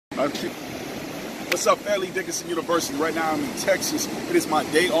What's up, Fairleigh Dickinson University? Right now I'm in Texas. It is my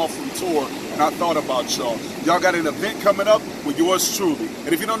day off from tour, and I thought about y'all. Y'all got an event coming up with yours truly.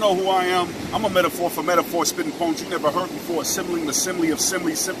 And if you don't know who I am, I'm a metaphor for metaphor, spitting poems you never heard before, assembling the simile of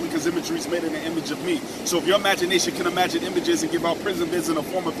simile, simply because imagery is made in the image of me. So if your imagination can imagine images and give out prison bids in the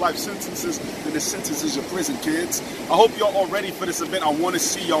form of life sentences, then this sentence is your prison, kids. I hope y'all all ready for this event. I want to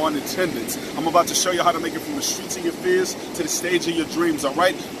see y'all in attendance. I'm about to show you how to make it from the streets of your fears to the stage of your dreams, all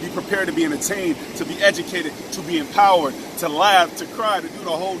right? Be prepared to be entertained, to be educated, to be empowered, to laugh, to cry, to do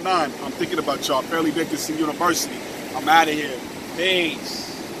the whole nine. I'm thinking about y'all. Fairleigh Dickinson University. I'm out of here. Peace.